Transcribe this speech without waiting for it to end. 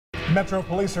Metro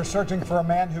police are searching for a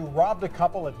man who robbed a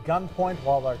couple at gunpoint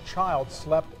while their child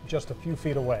slept just a few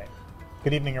feet away.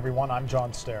 Good evening, everyone. I'm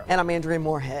John Stair. And I'm Andrea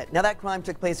Moorhead. Now, that crime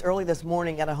took place early this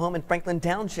morning at a home in Franklin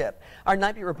Township. Our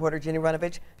night beat reporter, Jenny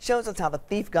Runovich, shows us how the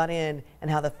thief got in and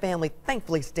how the family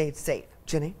thankfully stayed safe.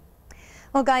 Jenny?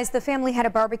 Well, guys, the family had a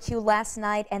barbecue last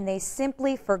night and they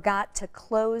simply forgot to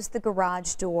close the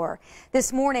garage door.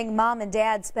 This morning, mom and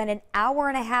dad spent an hour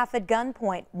and a half at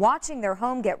gunpoint watching their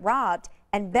home get robbed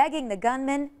and begging the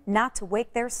gunman not to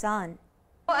wake their son.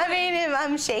 Well, I mean,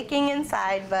 I'm shaking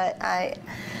inside, but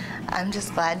I'm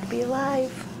just glad to be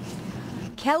alive.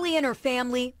 Kelly and her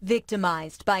family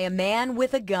victimized by a man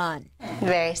with a gun.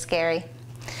 Very scary.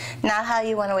 Not how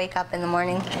you want to wake up in the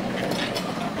morning.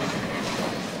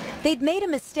 They'd made a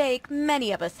mistake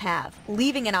many of us have,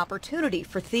 leaving an opportunity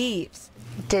for thieves.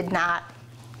 Did not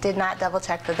double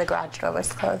check that the garage door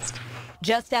was closed.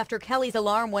 Just after Kelly's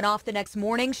alarm went off the next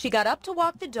morning, she got up to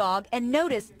walk the dog and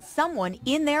noticed someone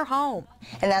in their home.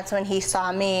 And that's when he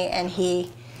saw me and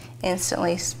he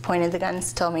instantly pointed the gun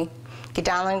and told me, get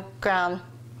down on the ground.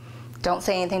 Don't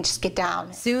say anything, just get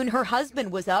down. Soon her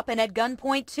husband was up and at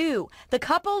gunpoint too. The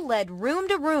couple led room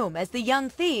to room as the young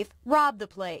thief robbed the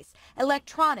place.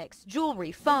 Electronics,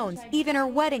 jewelry, phones, even her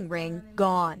wedding ring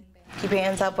gone. Keep your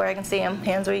hands up where I can see them,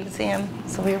 hands where you can see them.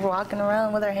 So we were walking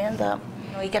around with our hands up.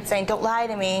 He kept saying, don't lie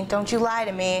to me, don't you lie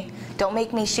to me, don't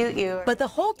make me shoot you. But the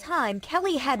whole time,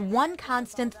 Kelly had one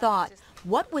constant thought: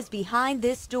 what was behind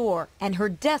this door and her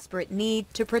desperate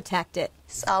need to protect it.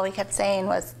 All we kept saying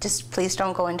was, just please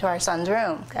don't go into our son's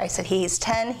room. I said, he's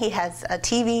 10, he has a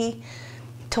TV,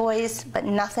 toys, but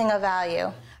nothing of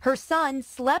value. Her son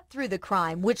slept through the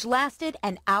crime, which lasted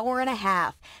an hour and a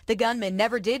half. The gunman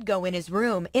never did go in his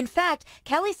room. In fact,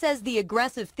 Kelly says the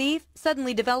aggressive thief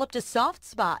suddenly developed a soft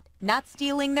spot, not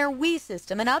stealing their Wii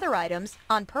system and other items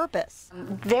on purpose.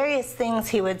 Various things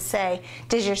he would say,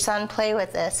 does your son play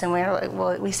with this? And we were like,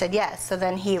 well, we said yes. So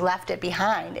then he left it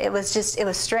behind. It was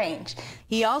strange.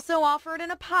 He also offered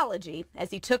an apology as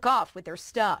he took off with their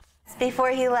stuff. Before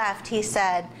he left, he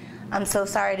said, I'm so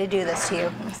sorry to do this to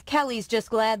you. Kelly's just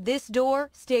glad this door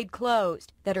stayed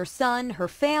closed, that her son, her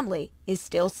family, is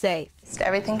still safe.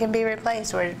 Everything can be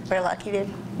replaced. We're lucky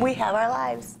we have our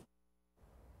lives.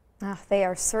 Oh, they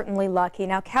are certainly lucky.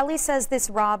 Now, Kelly says this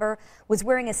robber was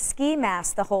wearing a ski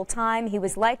mask the whole time. He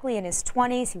was likely in his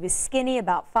 20s. He was skinny,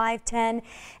 about 5'10".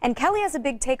 And Kelly has a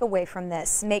big takeaway from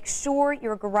this. Make sure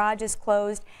your garage is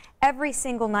closed every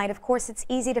single night. Of course, it's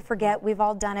easy to forget. We've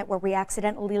all done it where we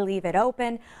accidentally leave it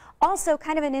open. Also,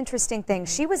 kind of an interesting thing,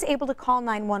 she was able to call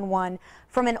 911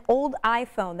 from an old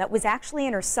iPhone that was actually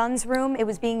in her son's room. It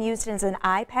was being used as an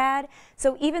iPad.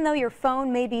 So even though your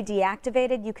phone may be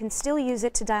deactivated, you can still use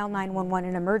it to dial 911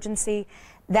 in emergency.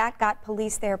 That got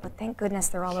police there, but thank goodness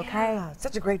they're all okay. Yeah,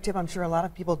 such a great tip. I'm sure a lot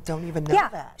of people don't even know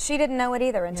that. She didn't know it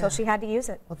either until she had to use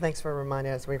it. Well, thanks for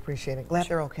reminding us. We appreciate it. Glad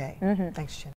they're okay. Thanks, Jen.